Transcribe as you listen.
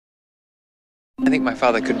I think my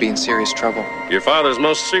father could be in serious trouble. Your father's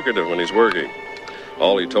most secretive when he's working.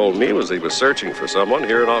 All he told me was he was searching for someone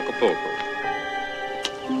here in Acapulco.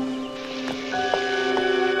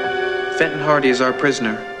 Fenton Hardy is our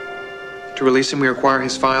prisoner. To release him, we require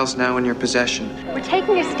his files now in your possession. We're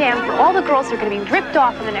taking a stand for all the girls who are going to be ripped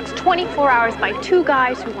off in the next 24 hours by two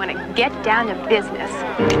guys who want to get down to business.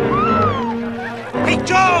 Hey,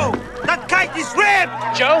 Joe! That kite is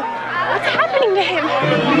ripped! Joe? What's happening to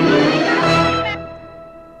him?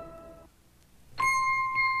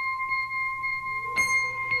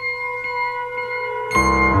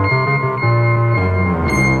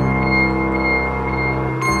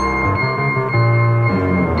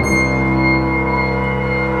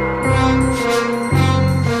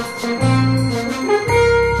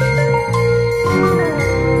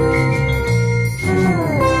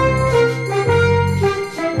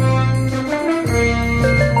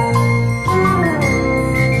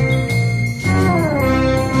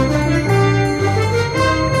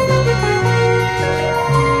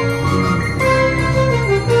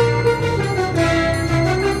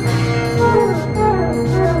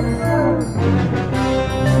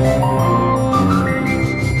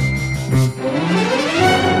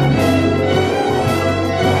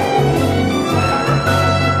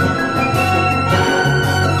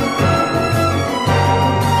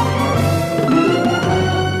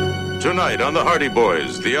 Tonight on the Hardy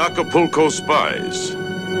Boys, the Acapulco Spies.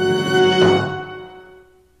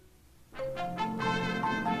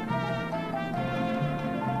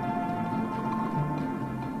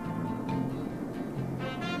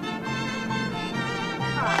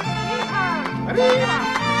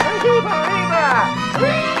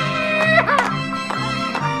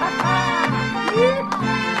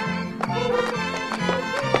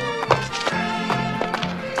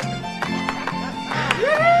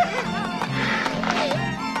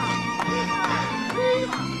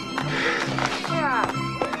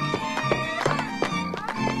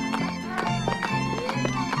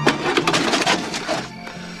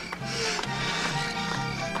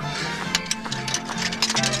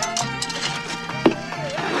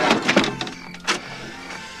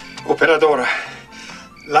 Operadora,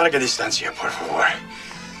 larga distancia, por favor.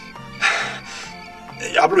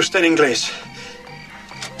 ¿Habla usted inglés?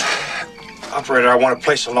 Operator, I want to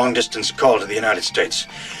place a long-distance call to the United States.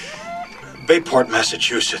 Bayport,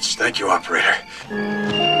 Massachusetts. Thank you, operator.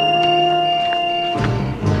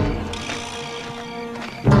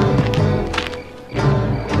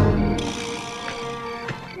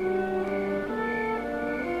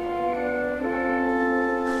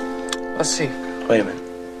 Let's see. Wait a minute.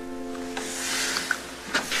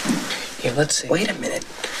 Here, let's see. Wait a minute.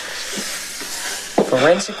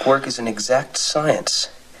 Forensic work is an exact science,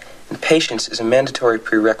 and patience is a mandatory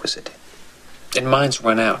prerequisite. And mine's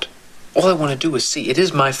run out. All I want to do is see. It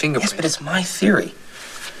is my fingerprint. Yes, but it's my theory.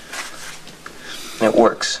 And it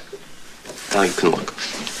works. Now you can look.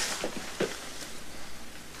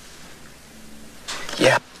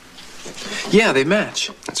 Yeah. Yeah, they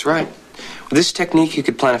match. That's right. With this technique, you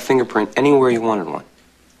could plant a fingerprint anywhere you wanted one.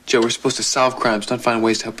 Joe, we're supposed to solve crimes, not find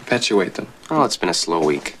ways to help perpetuate them. Oh, it's been a slow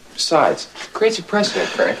week. Besides, it creates a precedent,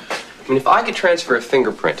 Frank. I mean, if I could transfer a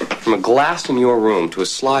fingerprint from a glass in your room to a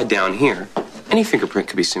slide down here, any fingerprint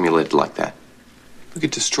could be simulated like that. We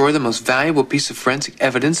could destroy the most valuable piece of forensic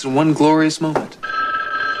evidence in one glorious moment.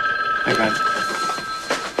 I got it.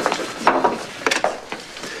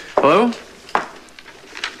 Hello?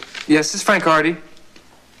 Yes, this is Frank Hardy.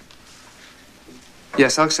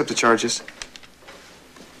 Yes, I'll accept the charges.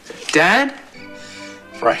 Dad?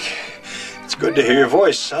 Frank, it's good to hear your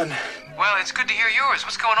voice, son. Well, it's good to hear yours.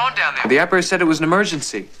 What's going on down there? The operator said it was an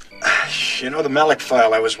emergency. You know the Malik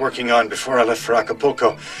file I was working on before I left for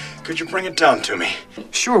Acapulco? Could you bring it down to me?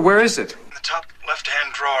 Sure, where is it? In the top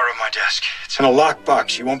left-hand drawer of my desk. It's in a locked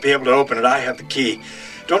box. You won't be able to open it. I have the key.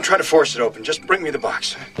 Don't try to force it open. Just bring me the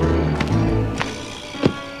box.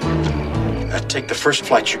 Take the first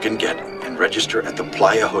flight you can get and register at the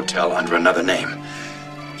Playa Hotel under another name.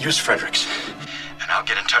 Use Frederick's, and I'll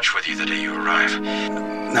get in touch with you the day you arrive.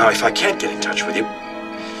 Now, if I can't get in touch with you...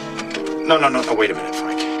 No, wait a minute,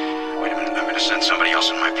 Frank. Wait a minute, I'm going to send somebody else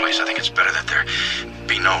in my place. I think it's better that there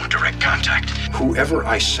be no direct contact. Whoever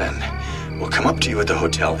I send will come up to you at the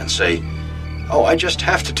hotel and say, "Oh, I just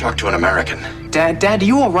have to talk to an American." Dad, are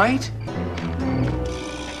you all right?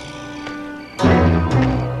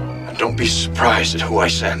 And don't be surprised at who I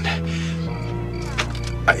send.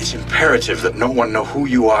 It's imperative that no one know who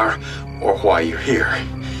you are or why you're here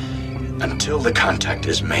until the contact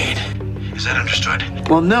is made. Is that understood?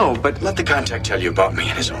 Well, no, but... Let the contact tell you about me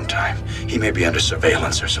in his own time. He may be under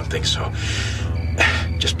surveillance or something, so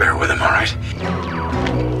just bear with him. all right?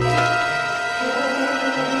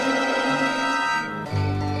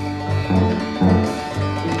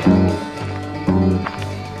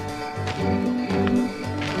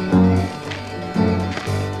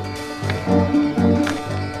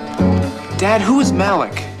 Dad, who is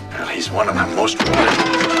Malik? Well, he's one of my most wanted.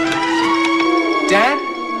 Dad?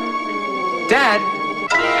 Dad?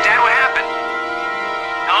 Dad, what happened?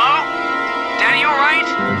 Hello? Dad, are you all right?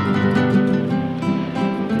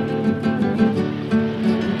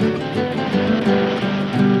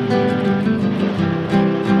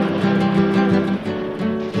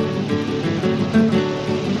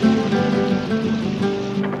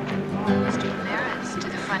 Mr. Ramirez, to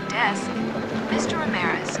the front desk. Mr.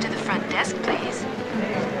 Ramirez, to the front desk, please.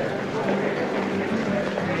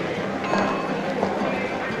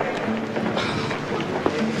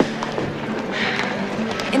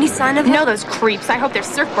 Any sign of No, those creeps. I hope their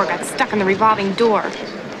surfboard got stuck in the revolving door.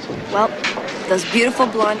 Well, those beautiful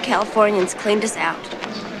blonde Californians cleaned us out.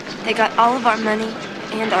 They got all of our money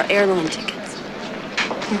and our airline tickets.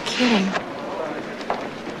 You're kidding.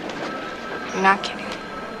 You're not kidding.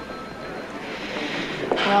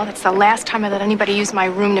 Well, that's the last time I let anybody use my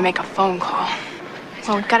room to make a phone call.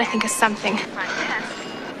 Well, we've got to think of something.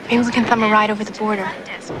 Maybe we can thumb a ride over the border.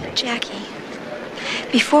 Jackie,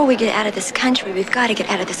 before we get out of this country, we've got to get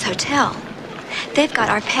out of this hotel. They've got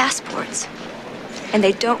our passports, and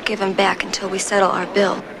they don't give them back until we settle our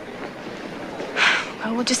bill.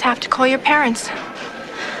 Well, we'll just have to call your parents.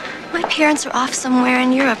 My parents are off somewhere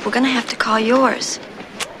in Europe. We're going to have to call yours.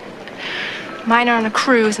 Mine are on a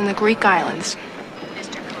cruise in the Greek islands.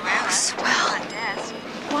 Oh, swell.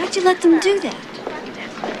 Why'd you let them do that?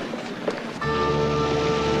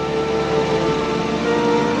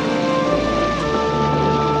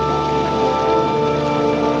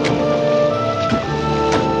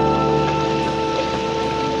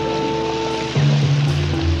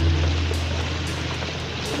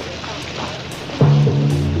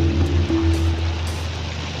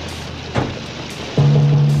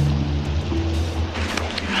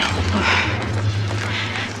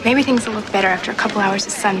 Maybe things will look better after a couple hours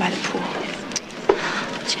of sun by the pool.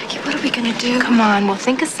 Jackie, what are we gonna do? Come on, we'll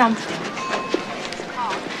think of something.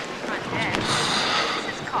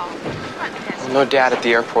 Well, no dad at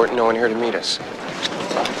the airport, no one here to meet us.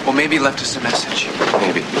 Well, maybe he left us a message.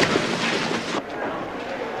 Maybe.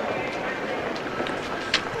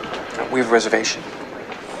 We have a reservation.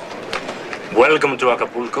 Welcome to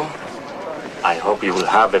Acapulco. I hope you will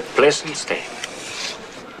have a pleasant stay.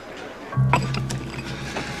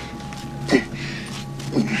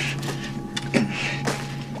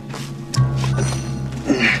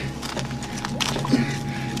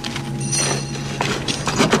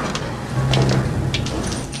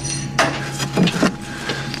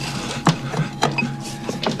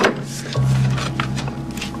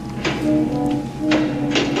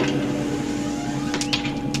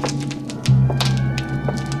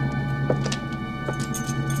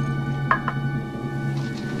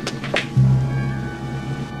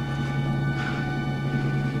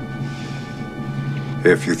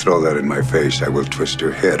 If you throw that in my face, I will twist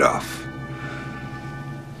your head off.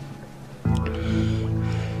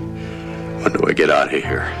 When do I get out of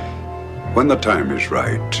here? When the time is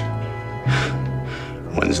right.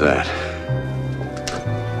 When's that?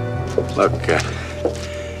 Look,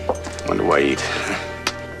 when do I eat?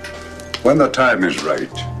 When the time is right.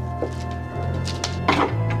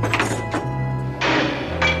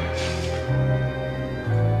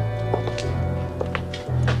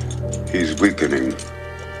 He's weakening.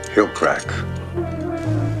 He'll crack.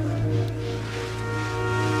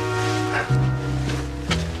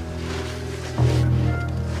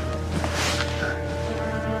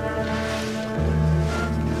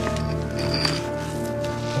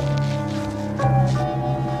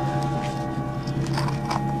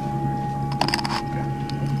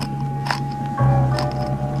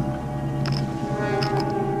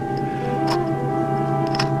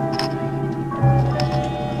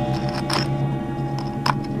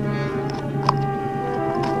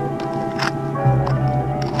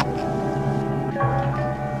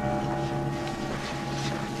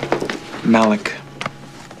 Malik.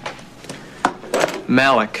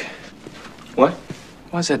 Malik. What?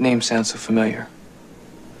 Why does that name sound so familiar?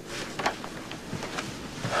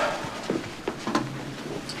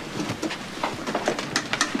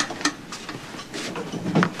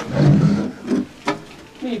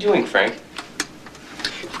 What are you doing, Frank?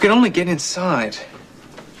 If we could only get inside.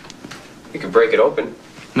 We could break it open.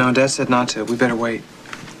 No, Dad said not to. We better wait.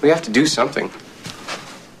 We have to do something.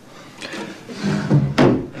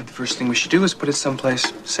 The first thing we should do is put it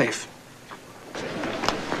someplace safe.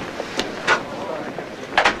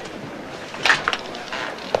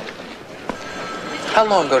 How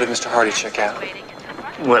long ago did Mr. Hardy check out?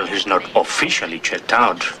 Well, he's not officially checked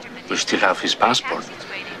out. We still have his passport.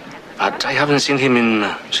 But I haven't seen him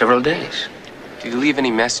in several days. Did he leave any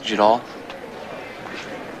message at all?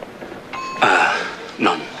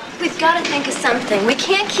 None. We've got to think of something. We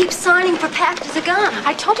can't keep signing for packed as a gun.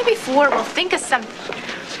 I told you before, we'll think of something.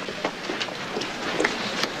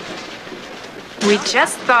 We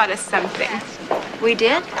just thought of something. We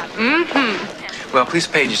did? Mm-hmm. Well, please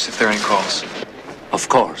page us if there are any calls. Of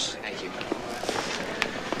course. Thank you.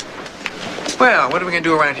 Well, what are we going to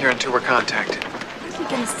do around here until we're contacted? What are we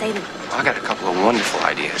going to say to them? I got a couple of wonderful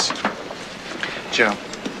ideas. Joe,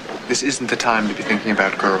 this isn't the time to be thinking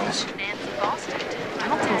about girls.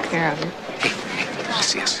 I'll take care of it. Hey,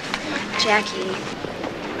 see us. Jackie.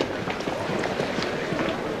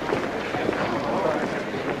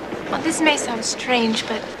 Well, this may sound strange,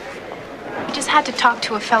 but we just had to talk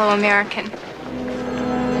to a fellow American.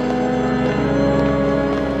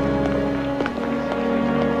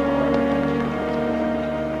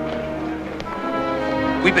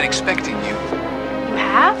 We've been expecting you. You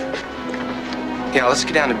have? Yeah, let's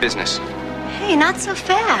get down to business. Hey, not so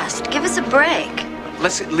fast. Give us a break.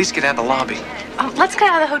 Let's at least get out of the lobby. Let's get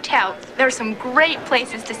out of the hotel. There are some great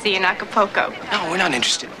places to see in Acapulco. No, we're not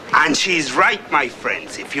interested. And she's right, my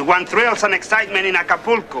friends. If you want thrills and excitement in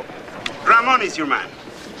Acapulco, Ramon is your man.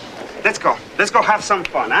 Let's go. Let's go have some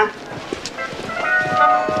fun, huh?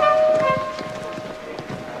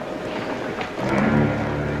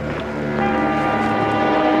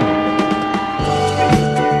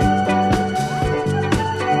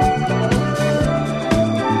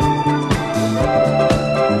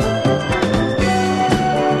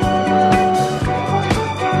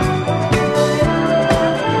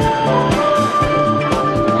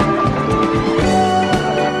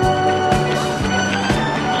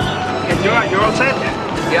 You're all set?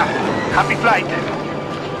 Yeah. Happy flight.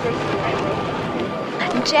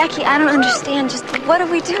 Jackie, I don't understand. Just what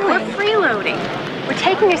are we doing? We're freeloading. We're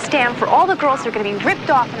taking a stand for all the girls that are going to be ripped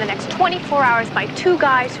off in the next 24 hours by two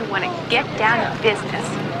guys who want to get down to business.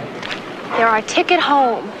 They're our ticket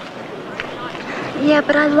home. Yeah,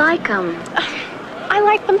 but I like them. I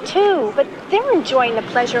like them too, but they're enjoying the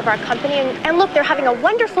pleasure of our company, and look, they're having a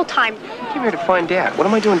wonderful time. I came here to find Dad. What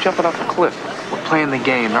am I doing jumping off a cliff? We're playing the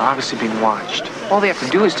game. They're obviously being watched. All they have to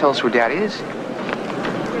do is tell us where Dad is.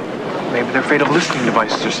 Maybe they're afraid of listening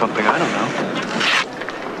devices or something. I don't know.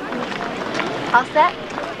 All set?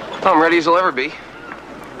 I'm ready as I'll ever be.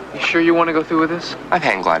 You sure you want to go through with this? I've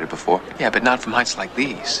hang glided before. Yeah, but not from heights like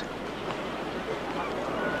these.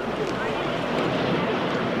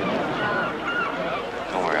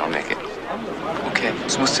 Don't worry, I'll make it. Okay,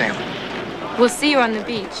 smooth sailing. We'll see you on the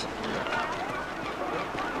beach.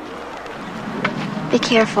 Be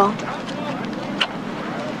careful.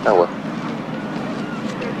 I will.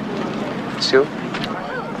 Sue?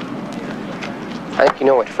 I think you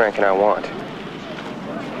know what Frank and I want.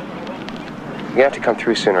 You're gonna have to come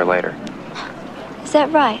through sooner or later. Is that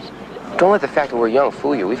right? Don't let the fact that we're young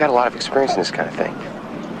fool you. We've had a lot of experience in this kind of thing.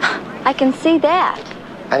 I can see that.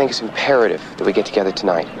 I think it's imperative that we get together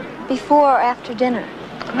tonight. Before or after dinner?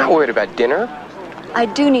 I'm not worried about dinner. I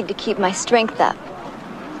do need to keep my strength up.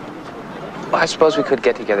 Well, I suppose we could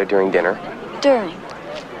get together during dinner. During?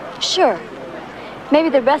 Sure. Maybe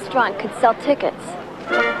the restaurant could sell tickets.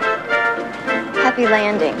 Happy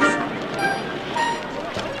landings.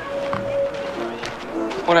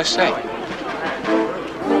 What'd I say?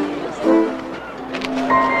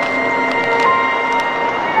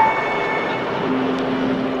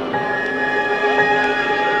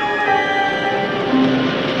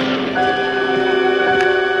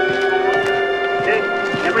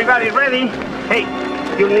 Everybody ready? Hey,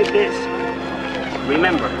 you'll need this.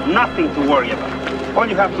 Remember, nothing to worry about. All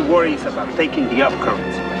you have to worry is about taking the up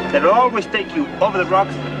currents. That'll always take you over the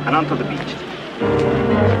rocks and onto the beach.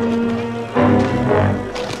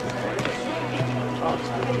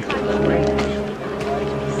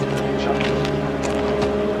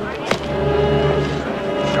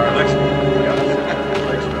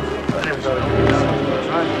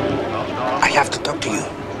 I have to talk to you.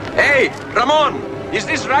 Hey, Ramon! Is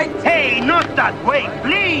this right? Hey, not that way,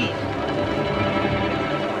 please!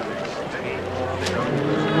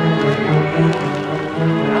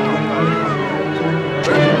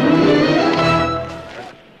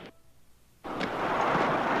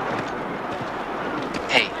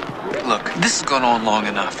 Hey, look, this has gone on long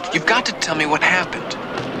enough. You've got to tell me what happened.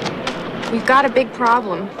 We've got a big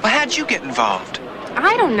problem. Well, how'd you get involved?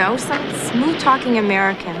 I don't know, some smooth-talking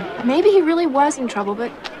American. Maybe he really was in trouble,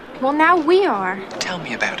 but, well, now we are. Tell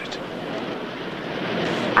me about it.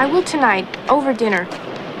 I will tonight, over dinner.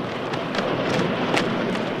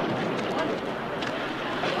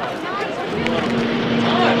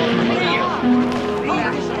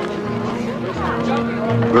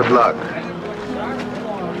 Good luck.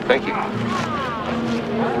 Thank you.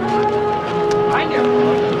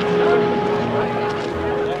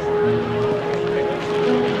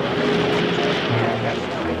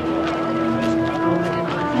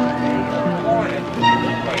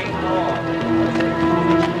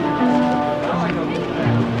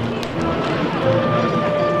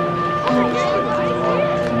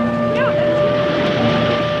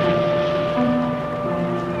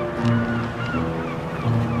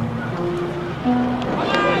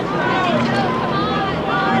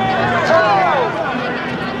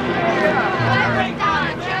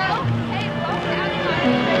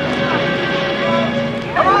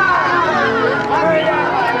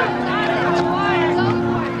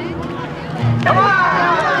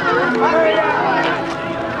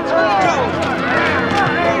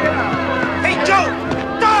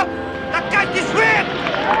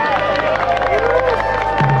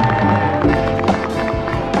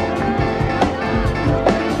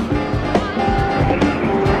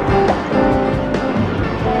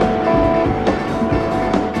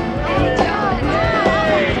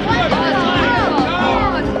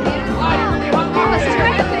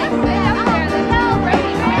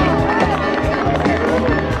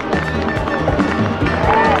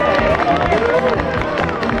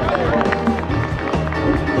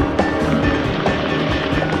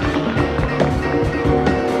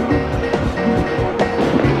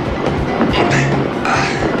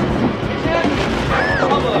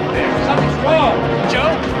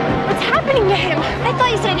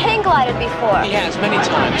 He has, many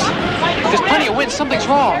times. There's plenty of wind. Something's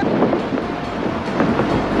wrong.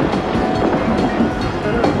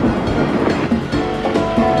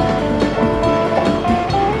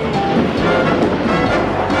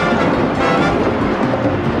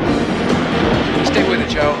 Stay with it,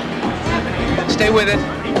 Joe. Stay with it.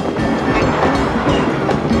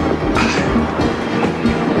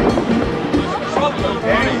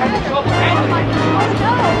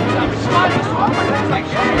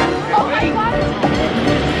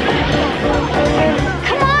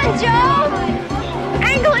 Come on, Joe!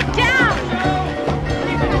 Angle it down!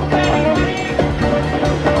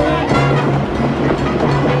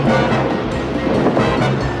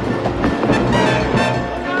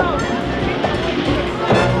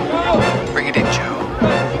 Bring it in, Joe.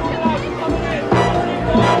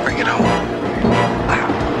 Bring it home.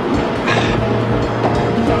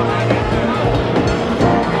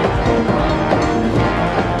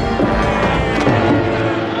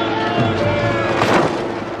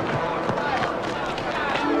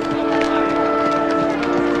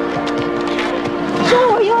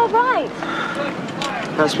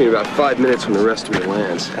 Has me about 5 minutes when the rest of me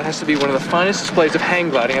lands. That has to be one of the finest displays of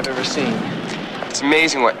hang gliding I've ever seen. It's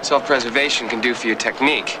amazing what self-preservation can do for your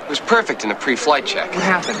technique. It was perfect in the pre-flight check. What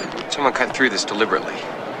happened? Someone cut through this deliberately.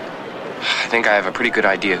 I think I have a pretty good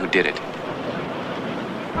idea who did it.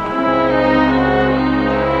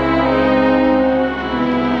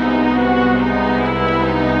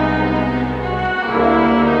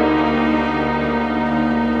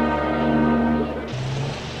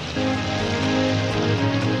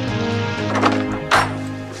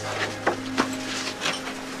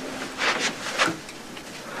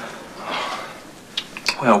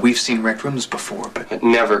 Well, we've seen wrecked rooms before, but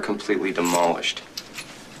never completely demolished.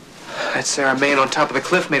 I'd say our man on top of the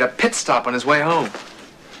cliff made a pit stop on his way home.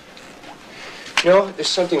 You know, there's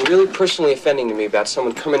something really personally offending to me about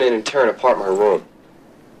someone coming in and tearing apart my room.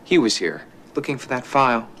 He was here. Looking for that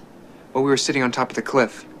file while we were sitting on top of the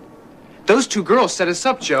cliff. Those two girls set us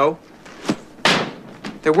up, Joe.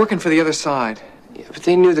 They're working for the other side. Yeah, but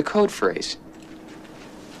they knew the code phrase.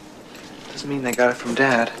 Doesn't mean they got it from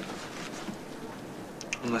Dad.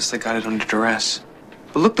 Unless they got it under duress.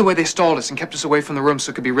 But look the way they stalled us and kept us away from the room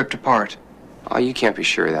so it could be ripped apart. Oh, you can't be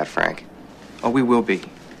sure of that, Frank. Oh, we will be.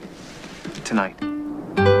 Tonight.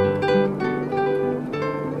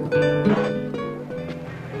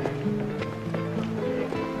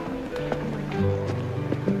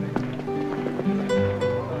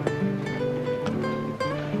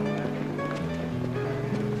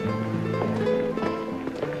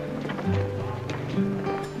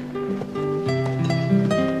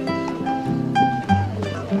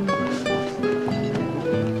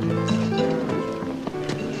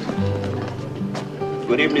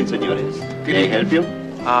 Good evening, senores. Can I help you?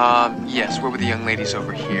 Yes, we're with the young ladies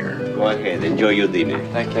over here. Go ahead, enjoy your dinner.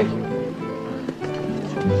 Thank you.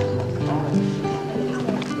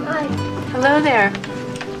 Hi. Hello there.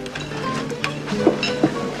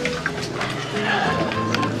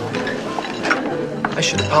 I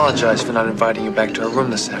should apologize for not inviting you back to our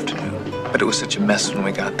room this afternoon, but it was such a mess when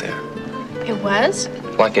we got there. It was?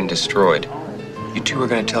 like and destroyed. You two are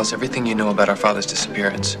going to tell us everything you know about our father's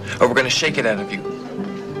disappearance, or we're going to shake it out of you.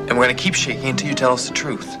 And we're going to keep shaking until you tell us the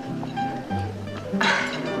truth.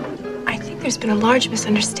 I think there's been a large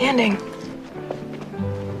misunderstanding.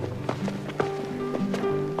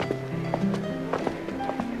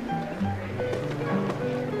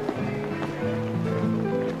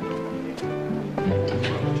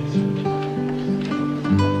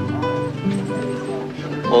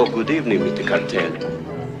 Oh, good evening, Mr. Cartel.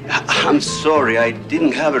 I'm sorry, I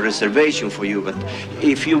didn't have a reservation for you, but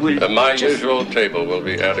if you will... My usual table will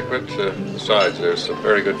be adequate. Besides, there's some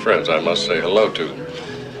very good friends I must say hello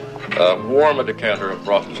to. Warm a decanter of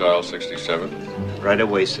Rothschild 67. Right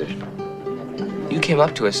away, sir. You came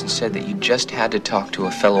up to us and said that you just had to talk to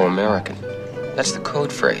a fellow American. That's the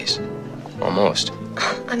code phrase. Almost.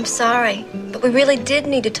 I'm sorry, but we really did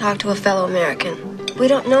need to talk to a fellow American. We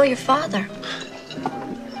don't know your father.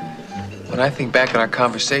 When I think back on our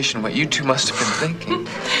conversation, what you two must have been thinking.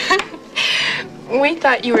 We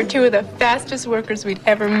thought you were two of the fastest workers we'd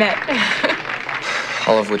ever met.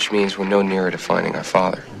 All of which means we're no nearer to finding our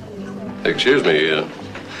father. Excuse me,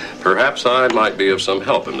 perhaps I might be of some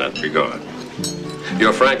help in that regard.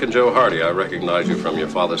 You're Frank and Joe Hardy. I recognize you from your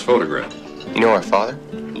father's photograph. You know our father?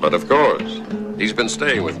 But of course. He's been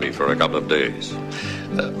staying with me for a couple of days.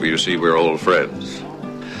 You see, we're old friends.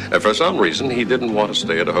 For some reason, he didn't want to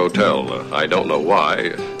stay at a hotel. I don't know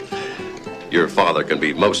why. Your father can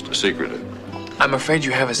be most secretive. I'm afraid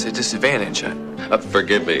you have us at a disadvantage.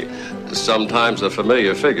 Forgive me. Sometimes a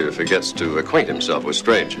familiar figure forgets to acquaint himself with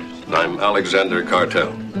strangers. I'm Alexander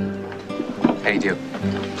Cartel. How do you do?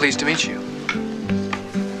 Pleased to meet you.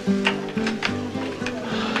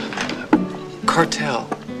 Cartel.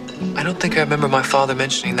 I don't think I remember my father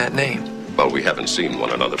mentioning that name. Well, we haven't seen one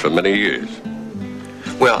another for many years.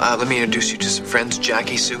 Well, let me introduce you to some friends.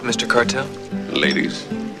 Jackie, Sue, Mr. Cartel. Ladies,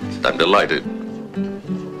 I'm delighted.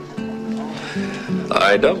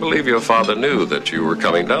 I don't believe your father knew that you were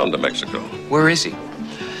coming down to Mexico. Where is he?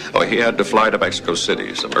 Oh, he had to fly to Mexico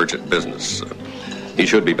City, some urgent business. He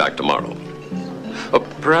should be back tomorrow.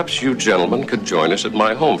 Perhaps you gentlemen could join us at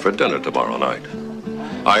my home for dinner tomorrow night.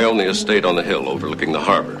 I own the estate on the hill overlooking the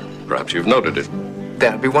harbor. Perhaps you've noted it.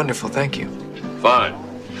 That'd be wonderful, thank you. Fine.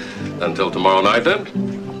 Until tomorrow night, then.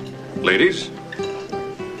 Ladies?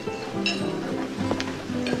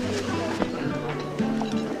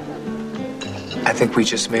 I think we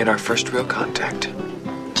just made our first real contact.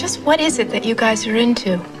 Just what is it that you guys are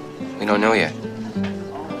into? We don't know yet.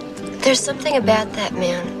 There's something about that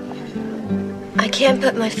man. I can't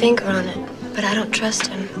put my finger on it, but I don't trust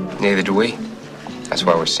him. Neither do we. That's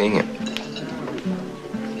why we're seeing him.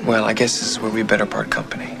 Well, I guess this is where we better part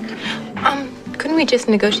company. Couldn't we just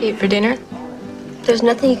negotiate for dinner? There's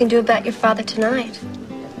nothing you can do about your father tonight.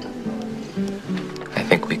 I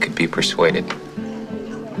think we could be persuaded.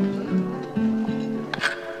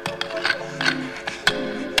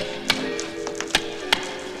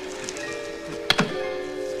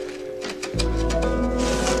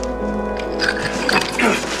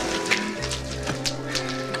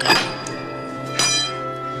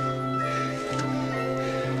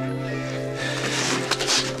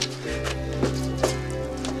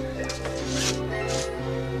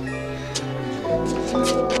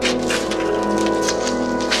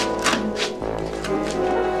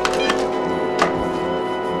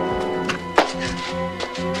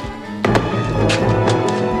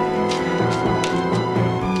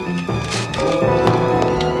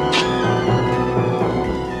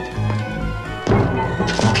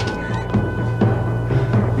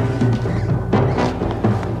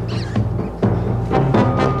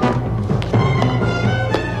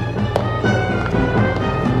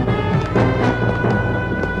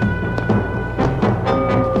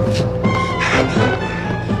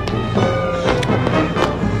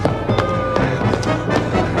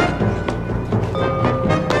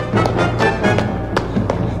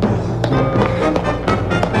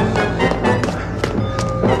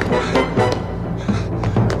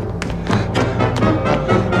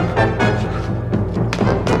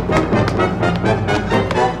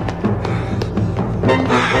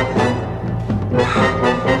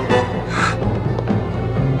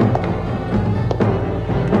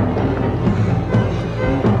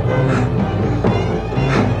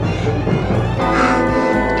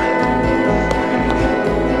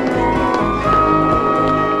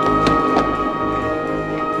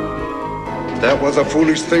 That was a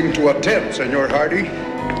foolish thing to attempt, Senor Hardy.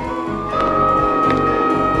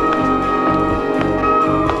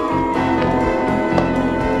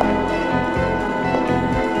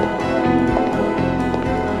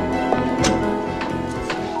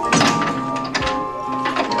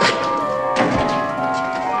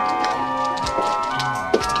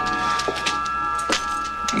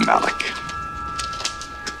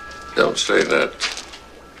 say that.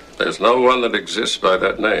 There's no one that exists by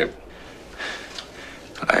that name.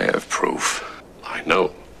 I have proof. I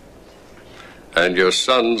know. And your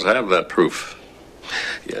sons have that proof.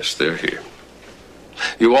 Yes, they're here.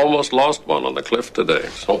 You almost lost one on the cliff today,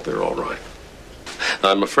 so they're all right.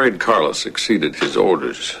 I'm afraid Carlos exceeded his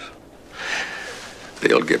orders.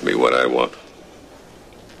 They'll give me what I want.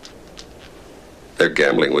 They're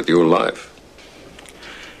gambling with your life.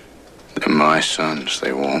 They're my sons.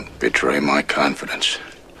 They won't betray my confidence.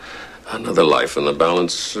 Another life in the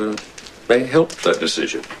balance may help that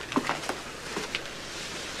decision.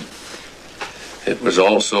 It was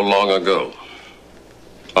all so long ago.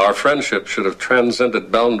 Our friendship should have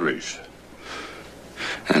transcended boundaries.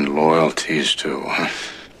 And loyalties, too, huh?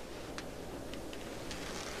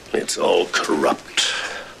 It's all corrupt.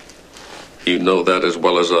 You know that as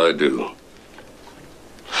well as I do.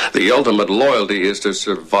 The ultimate loyalty is to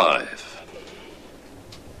survive.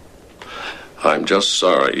 I'm just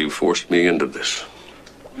sorry you forced me into this.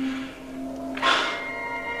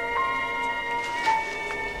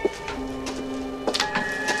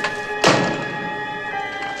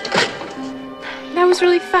 That was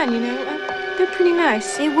really fun, you know. They're pretty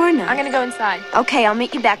nice. They were nice. I'm gonna go inside. Okay, I'll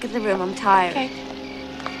meet you back in the room. I'm tired. Okay.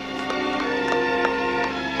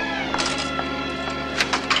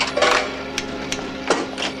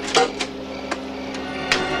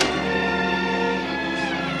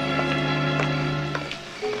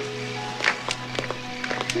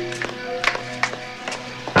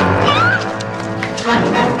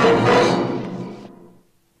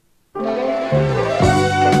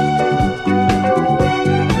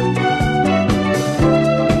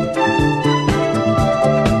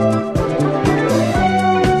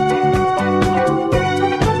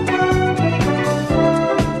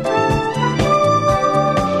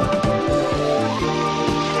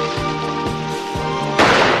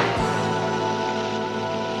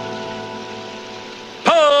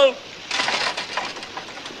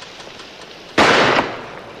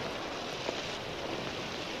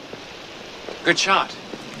 Good shot.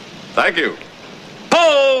 Thank you.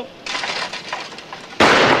 Pull!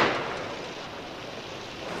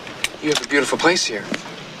 You have a beautiful place here.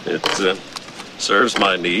 It serves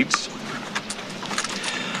my needs.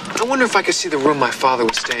 I wonder if I could see the room my father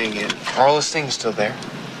was staying in. Are all his things still there?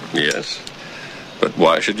 Yes. But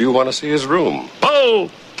why should you want to see his room? Pull!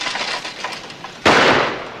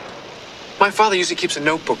 My father usually keeps a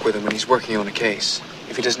notebook with him when he's working on a case.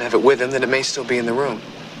 If he doesn't have it with him, then it may still be in the room.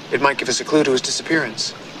 It might give us a clue to his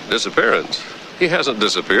disappearance. Disappearance? He hasn't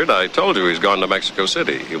disappeared. I told you he's gone to Mexico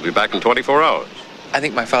City. He'll be back in 24 hours. I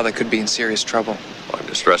think my father could be in serious trouble. I'm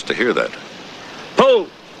distressed to hear that. Pull!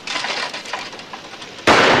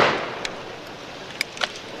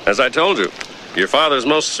 As I told you, your father's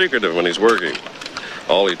most secretive when he's working.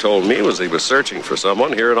 All he told me was he was searching for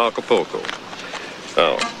someone here in Acapulco.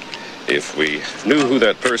 Now, if we knew who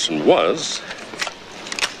that person was...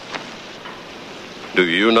 Do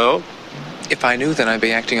you know? If I knew, then I'd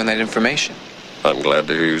be acting on that information. I'm glad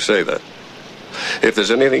to hear you say that. If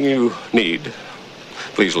there's anything you need,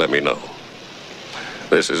 please let me know.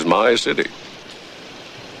 This is my city.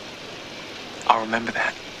 I'll remember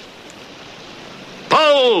that.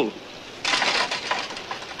 Pull!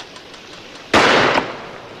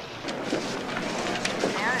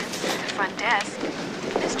 Ramirez to the front desk.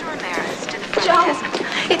 Mr. Ramirez to the front Joe,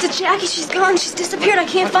 desk. it's a Jackie. She's gone. She's disappeared. I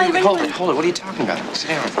can't find her anywhere. Hold it. What are you talking about? Sit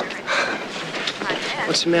down.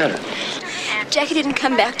 What's the matter? Jackie didn't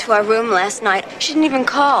come back to our room last night. She didn't even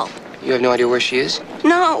call. You have no idea where she is?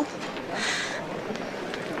 No.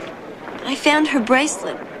 I found her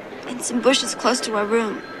bracelet in some bushes close to our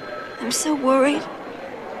room. I'm so worried.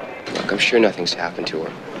 Look, I'm sure nothing's happened to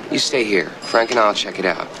her. You stay here. Frank and I'll check it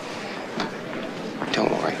out.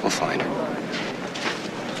 Don't worry. We'll find her.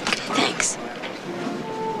 Thanks.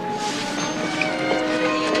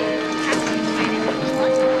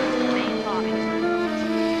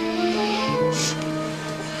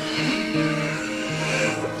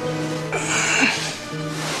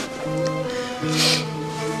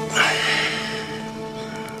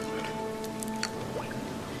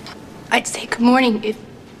 I'd say good morning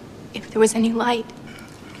if there was any light.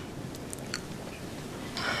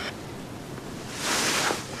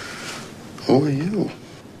 Who are you?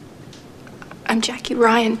 I'm Jackie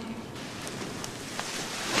Ryan.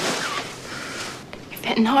 You're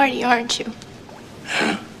betting Hardy, aren't you?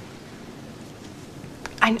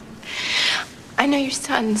 I know your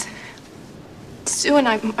sons. Sue and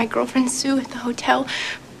I, my girlfriend Sue at the hotel,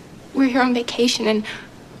 we're here on vacation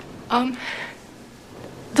and,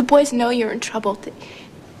 the boys know you're in trouble.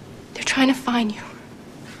 They're trying to find you.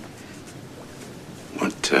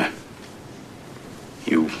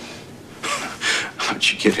 You... How'd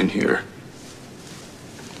you get in here?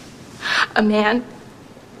 A man.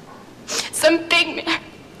 Some big man.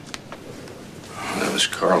 That was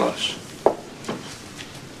Carlos. What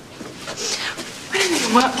do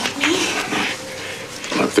they want with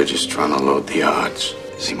me? Look, they're just trying to load the odds.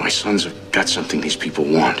 See, my sons have got something these people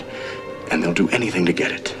want, and they'll do anything to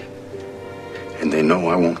get it. And they know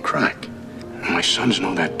I won't crack. And my sons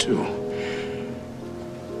know that, too.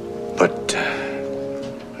 But,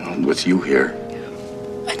 well, with you here...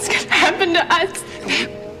 What's gonna happen to us?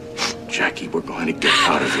 Jackie, we're going to get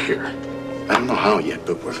out of here. I don't know how yet,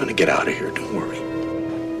 but we're going to get out of here. Don't worry.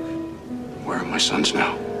 Where are my sons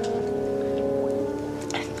now?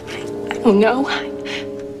 I don't know.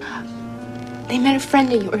 They met a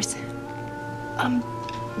friend of yours.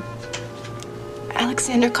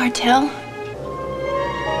 Alexander Cartel.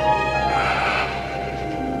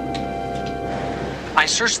 I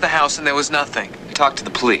searched the house and there was nothing. I talked to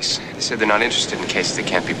the police. They said they're not interested in cases that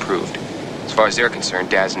can't be proved. As far as they're concerned,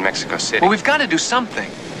 Dad's in Mexico City. Well, we've got to do something.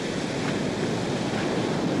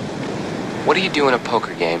 What do you do in a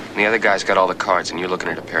poker game and the other guy's got all the cards and you're looking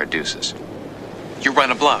at a pair of deuces? You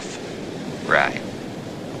run a bluff. Right.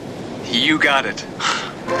 You got it.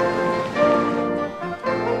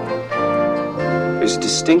 There's a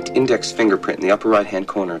distinct index fingerprint in the upper right-hand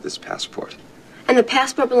corner of this passport. And the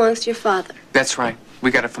passport belongs to your father. That's right.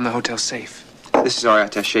 We got it from the hotel safe. This is our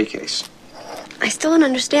attaché case. I still don't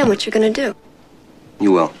understand what you're going to do.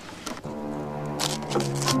 You will.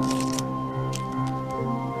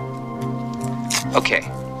 Okay.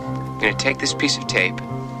 I'm going to take this piece of tape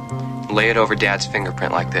and lay it over Dad's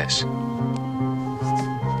fingerprint like this.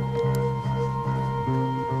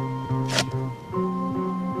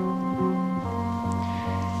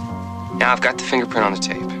 Now I've got the fingerprint on the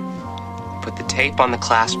tape. Put the tape on the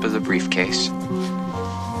clasp of the briefcase.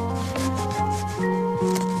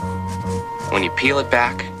 When you peel it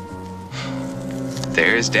back,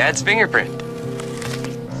 there's Dad's fingerprint.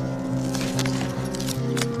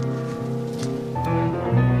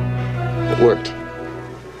 It worked.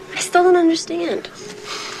 I still don't understand.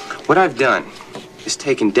 What I've done is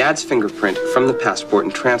taken Dad's fingerprint from the passport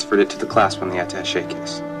and transferred it to the clasp on the attaché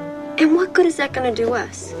case. And what good is that going to do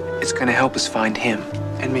us? It's going to help us find him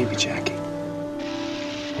and maybe Jackie.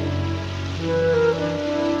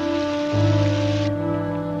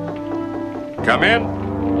 Come in.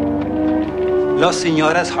 Los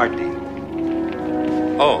señoras Hardy.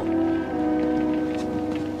 Oh.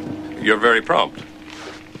 You're very prompt.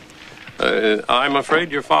 I'm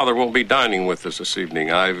afraid your father won't be dining with us this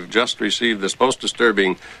evening. I've just received this most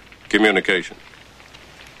disturbing communication.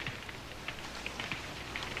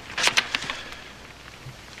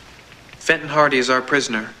 Fenton Hardy is our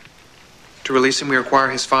prisoner. To release him, we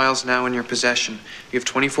require his files now in your possession. You have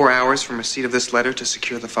 24 hours from receipt of this letter to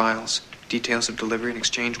secure the files. Details of delivery and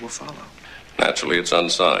exchange will follow. Naturally, it's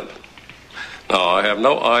unsigned. Now, I have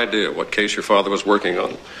no idea what case your father was working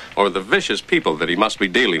on, or the vicious people that he must be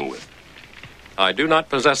dealing with. I do not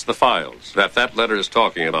possess the files that letter is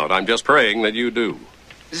talking about. I'm just praying that you do.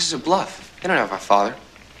 This is a bluff. They don't have our father.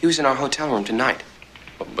 He was in our hotel room tonight.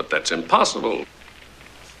 But that's impossible.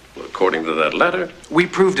 According to that letter. We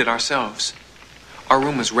proved it ourselves. Our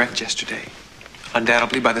room was wrecked yesterday.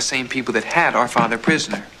 Undoubtedly by the same people that had our father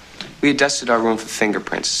prisoner. We had dusted our room for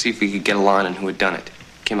fingerprints to see if we could get a line on who had done it.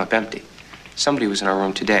 It came up empty. Somebody was in our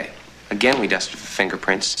room today. Again, we dusted for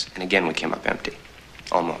fingerprints, and again, we came up empty.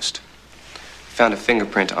 Almost. Found a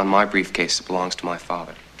fingerprint on my briefcase that belongs to my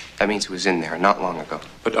father. That means he was in there not long ago.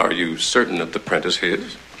 But are you certain that the print is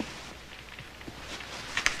his?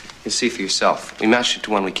 You'll see for yourself. We matched it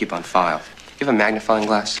to one we keep on file. You have a magnifying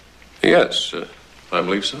glass? Yes, I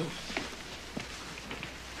believe so.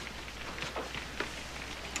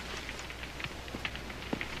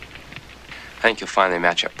 I think you'll find they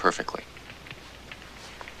match up perfectly.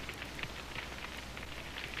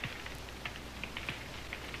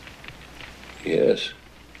 Yes,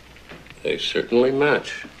 they certainly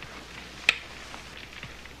match.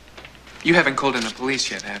 You haven't called in the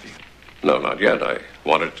police yet, have you? No, not yet. I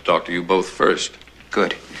wanted to talk to you both first.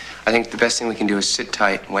 Good. I think the best thing we can do is sit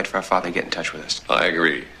tight and wait for our father to get in touch with us. I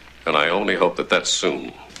agree. And I only hope that that's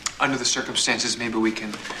soon. Under the circumstances, maybe we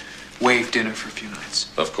can waive dinner for a few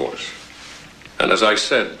nights. Of course. And as I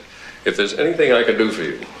said, if there's anything I can do for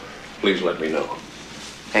you, please let me know.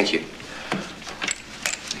 Thank you.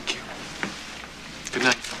 Thank you. Good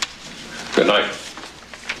night. Good night.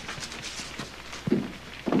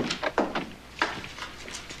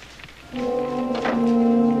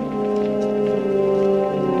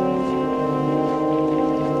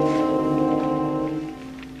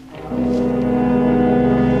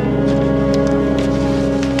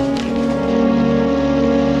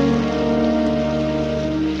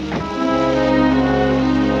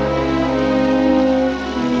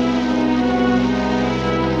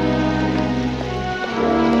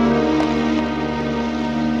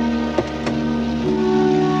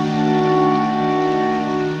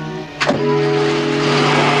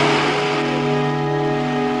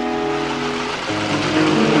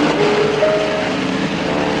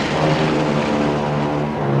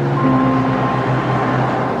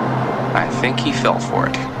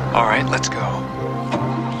 right, let's go.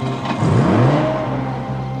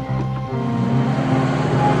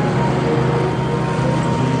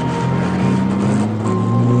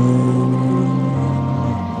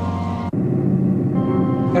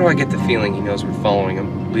 Why do I get the feeling he knows we're following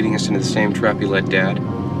him, leading us into the same trap he led Dad?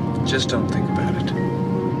 Just don't think about it.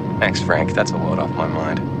 Thanks, Frank. That's a load off my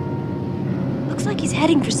mind. Looks like he's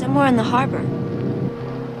heading for somewhere in the harbor.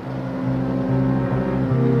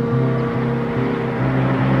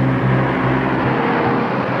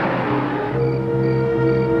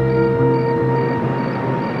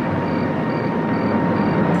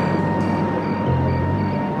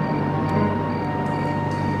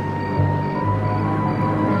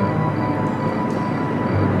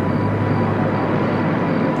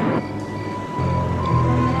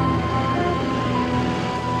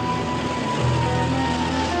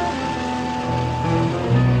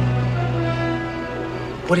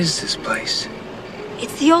 What is this place?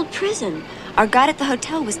 It's the old prison. Our guide at the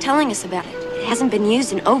hotel was telling us about it. It hasn't been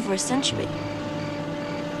used in over a century.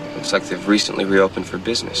 Looks like they've recently reopened for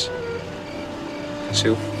business.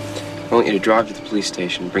 Sue, I want you to drive to the police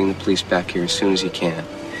station and bring the police back here as soon as you can.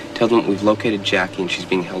 Tell them we've located Jackie and she's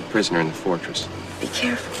being held prisoner in the fortress. Be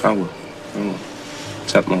careful. I will.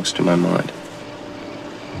 It's upmost in my mind.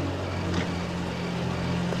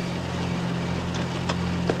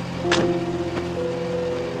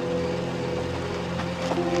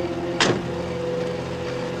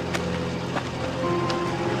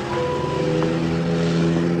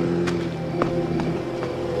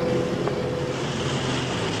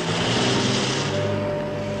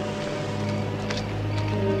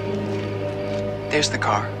 There's the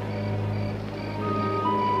car.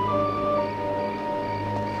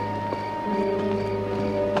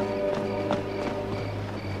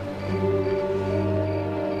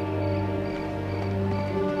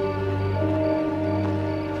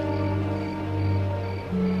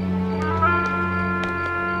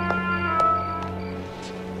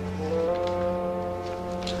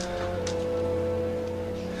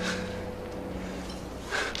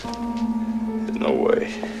 No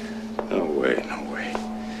way. No way, no way.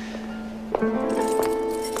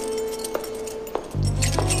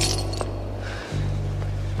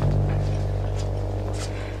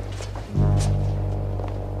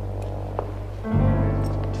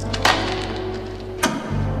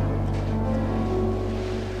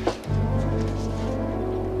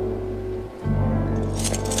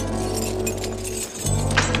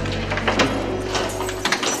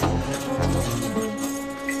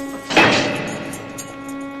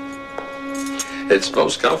 It's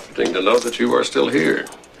most comforting to know that you are still here.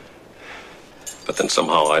 But then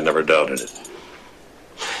somehow I never doubted it.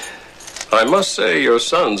 I must say your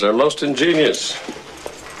sons are most ingenious.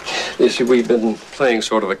 You see, we've been playing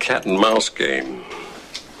sort of a cat and mouse game.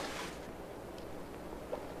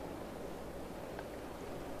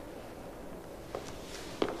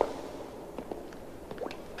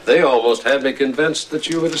 They almost had me convinced that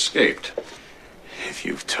you had escaped. If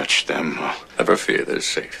you've touched them, never fear, they're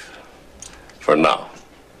safe. For now.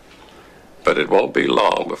 But it won't be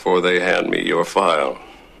long before they hand me your file.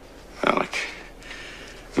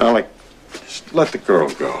 Malik, just let the girl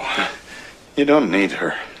go. You don't need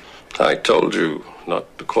her. I told you not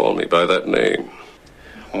to call me by that name.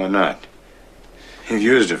 Why not? You've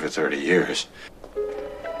used her for 30 years.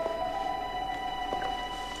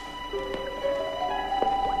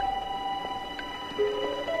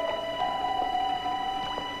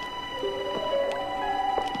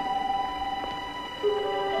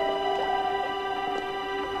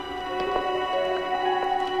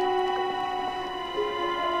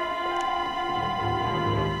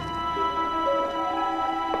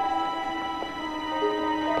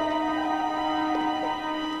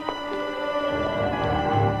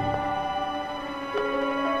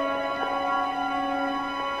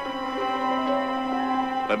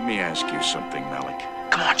 Let me ask you something, Malik.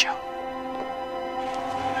 Come on, Joe.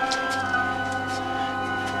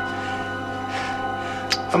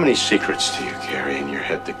 How many secrets do you carry in your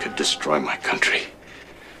head that could destroy my country?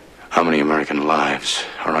 How many American lives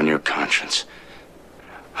are on your conscience?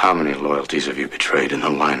 How many loyalties have you betrayed in the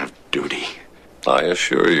line of duty? I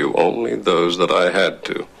assure you, only those that I had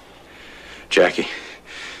to. Jackie,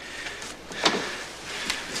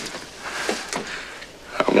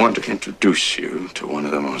 I want to introduce you to one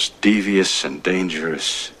of the most devious and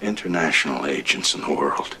dangerous international agents in the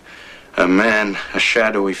world. A man, a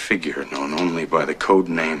shadowy figure known only by the code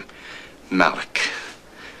name Malik.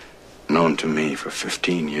 Known to me for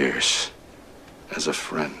 15 years as a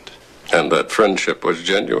friend. And that friendship was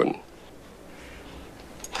genuine.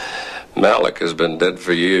 Malik has been dead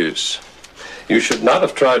for years. You should not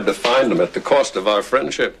have tried to find him at the cost of our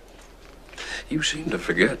friendship. You seem to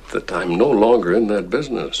forget that I'm no longer in that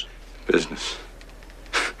business. Business?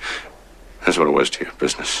 That's what it was to you,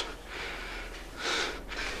 business.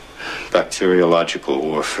 Bacteriological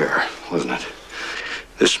warfare, wasn't it?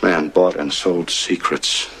 This man bought and sold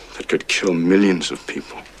secrets that could kill millions of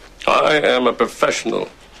people. I am a professional.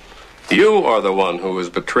 You are the one who has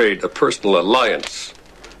betrayed a personal alliance.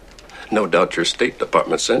 No doubt your State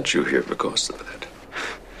Department sent you here because of that.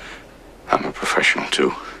 I'm a professional,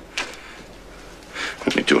 too.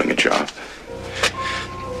 Only doing a job.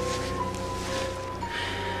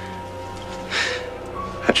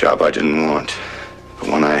 A job I didn't want, but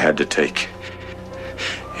one I had to take.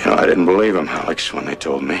 You know, I didn't believe him, Alex, when they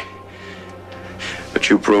told me. But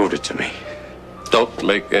you proved it to me. Don't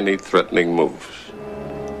make any threatening moves.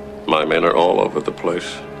 My men are all over the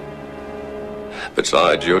place.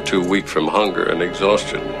 Besides, you're too weak from hunger and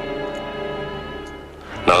exhaustion.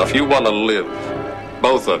 Now, if you want to live,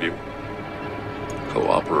 both of you,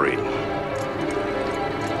 cooperate.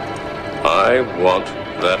 I want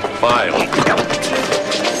that file.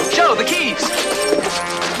 Joe, the keys!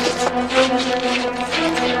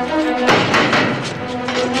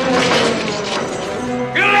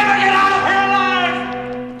 You'll never get out of here alive!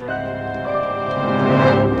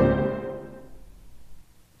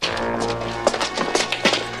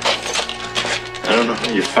 I don't know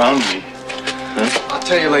how you found me. Huh? I'll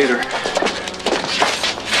tell you later.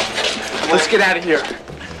 Let's get out of here.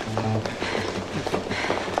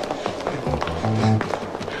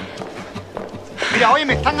 Mira,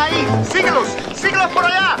 óyeme, están ahí. Síguelos. Síguelos por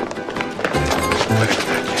allá.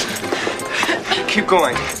 Keep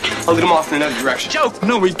going. I'll lead him off in another direction. Joe!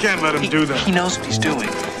 No, we can't let him do that. He knows what he's doing.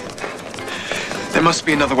 There must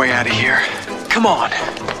be another way out of here. Come on.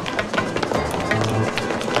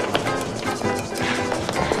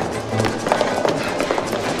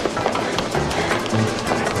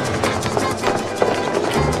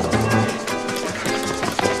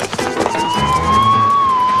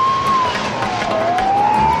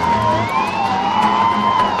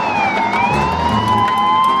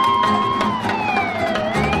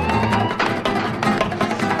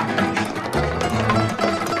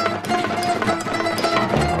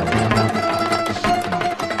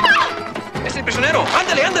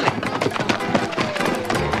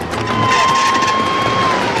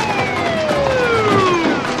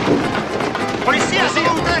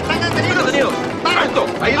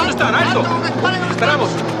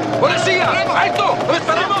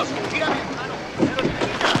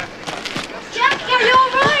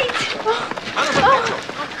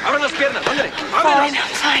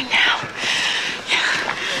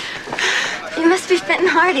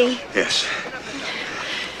 Yes.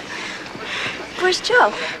 Where's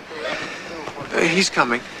Joe? He's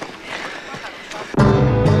coming.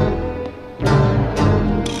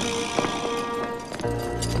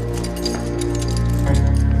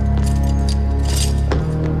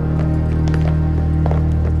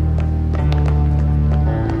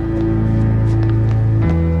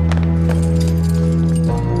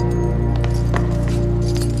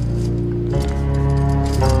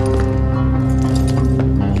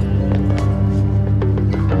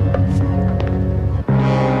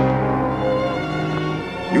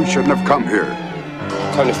 Shouldn't have come here.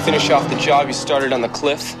 Come to finish off the job you started on the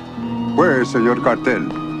cliff? Where is Señor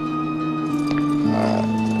Cartel?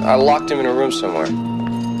 I locked him in a room somewhere.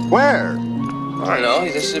 Where? I don't know.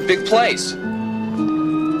 This is a big place.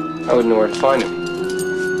 I wouldn't know where to find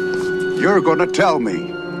him. You're gonna tell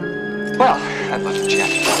me. Well, I'd love to chat.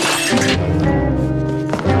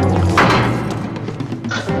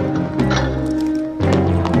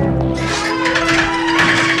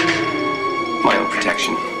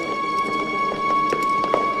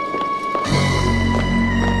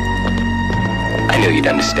 I knew you'd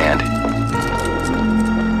understand.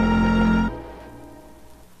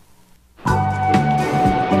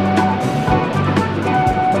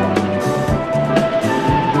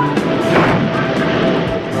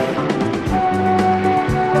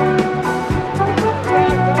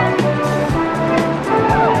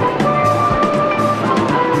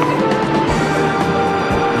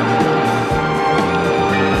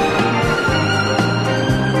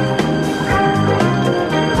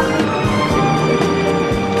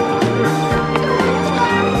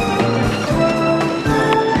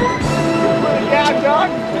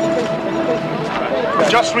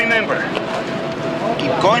 Just remember,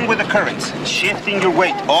 keep going with the currents, shifting your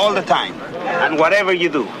weight all the time. And whatever you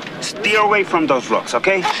do, steer away from those rocks,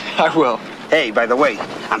 okay? I will. Hey, by the way,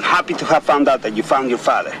 I'm happy to have found out that you found your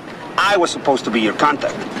father. I was supposed to be your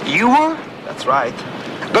contact. You were? That's right.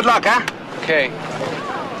 Good luck, huh? Okay.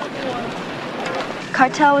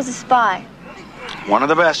 Cartel was a spy. One of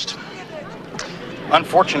the best.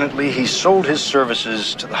 Unfortunately, he sold his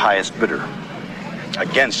services to the highest bidder,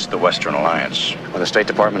 against the Western Alliance. When the State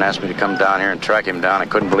Department asked me to come down here and track him down, I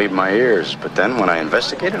couldn't believe my ears. But then, when I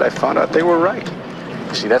investigated, I found out they were right.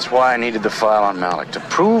 You see, that's why I needed the file on Malik, to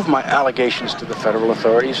prove my allegations to the federal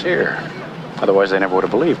authorities here. Otherwise, they never would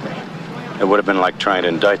have believed me. It would have been like trying to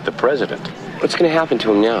indict the president. What's going to happen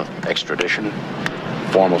to him now? Extradition,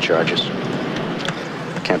 formal charges.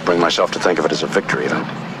 I can't bring myself to think of it as a victory, though.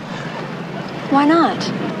 Why not?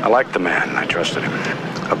 I liked the man. I trusted him.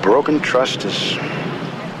 A broken trust is...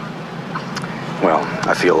 well,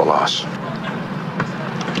 I feel the loss.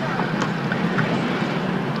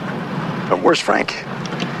 But where's Frank?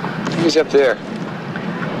 He's up there.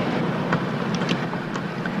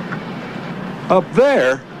 Up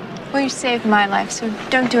there? Well, you saved my life, so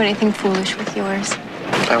don't do anything foolish with yours.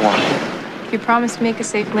 I won't. If you promise to make a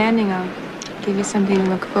safe landing, I'll give you something to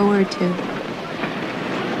look forward to.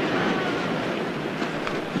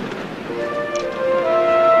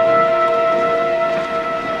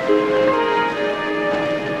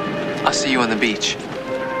 I'll see you on the beach.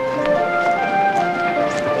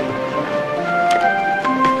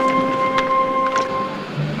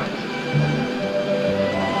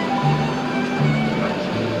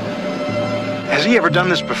 Has he ever done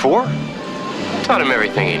this before? Taught him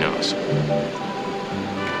everything he knows.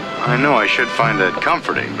 I know I should find that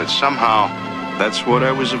comforting, but somehow that's what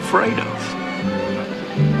I was afraid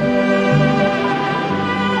of.